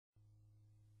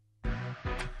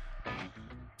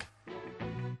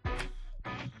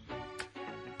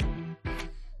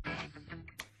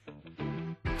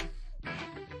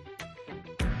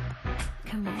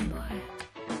Come on, boy.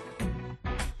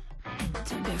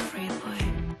 Don't be afraid, boy.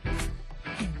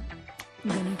 I'm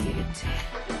gonna give it to you.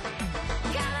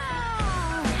 Come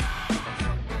on!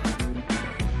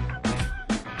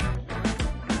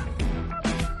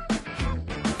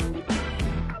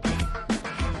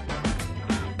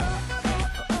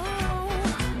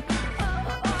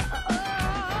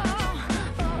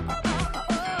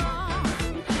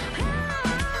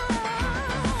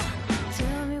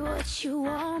 Tell me what you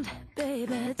want,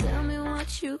 baby. Tell me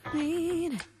what you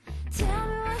need. Tell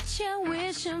me what you're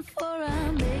wishing for.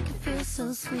 I'll make you feel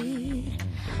so sweet.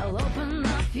 I'll open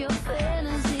up your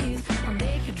fantasies. I'll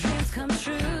make your dreams come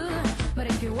true. But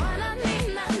if you wanna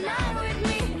be not with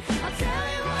me, I'll tell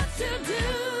you what to do.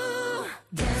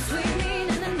 Dance with me,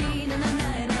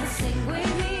 na-na-na-na-na-na. Sing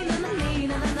with me,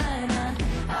 na-na-na-na-na-na.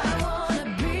 I wanna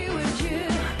be with you.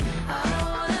 I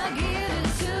wanna give it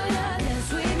to you. Dance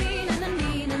with me,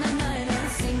 na-na-na-na-na-na.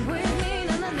 Sing with me,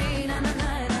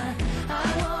 na-na-na-na-na-na. I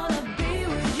wanna be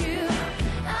with you.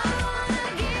 I wanna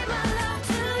give my love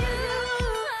to you.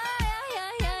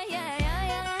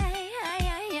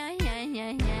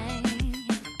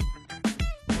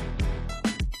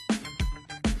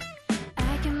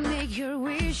 I can make your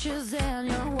wishes and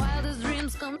your wildest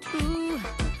dreams come true.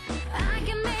 I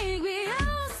can make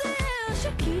Beyonce and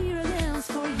Shakira dance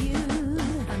for you.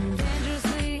 I'm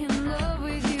dangerously in love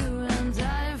with you and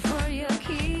dying for your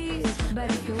kiss. But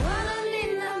if you wanna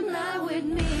live that night with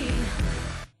me,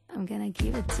 I'm gonna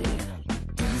give it to you.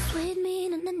 Dance with me,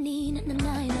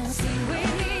 na-na-na-na-na-na. Sing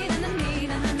with me,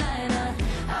 na-na-na-na-na-na.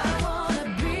 I wanna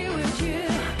be with you.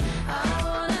 I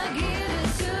wanna give it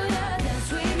to you. Dance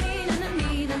with me,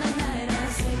 na-na-na-na-na-na.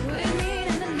 Sing with me,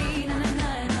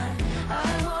 na-na-na-na-na-na. I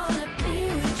wanna be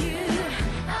with you.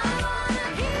 I wanna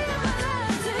give my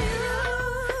love to you.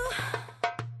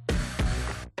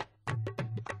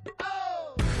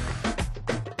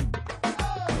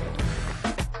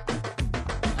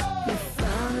 You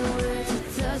found a way to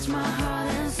touch my heart.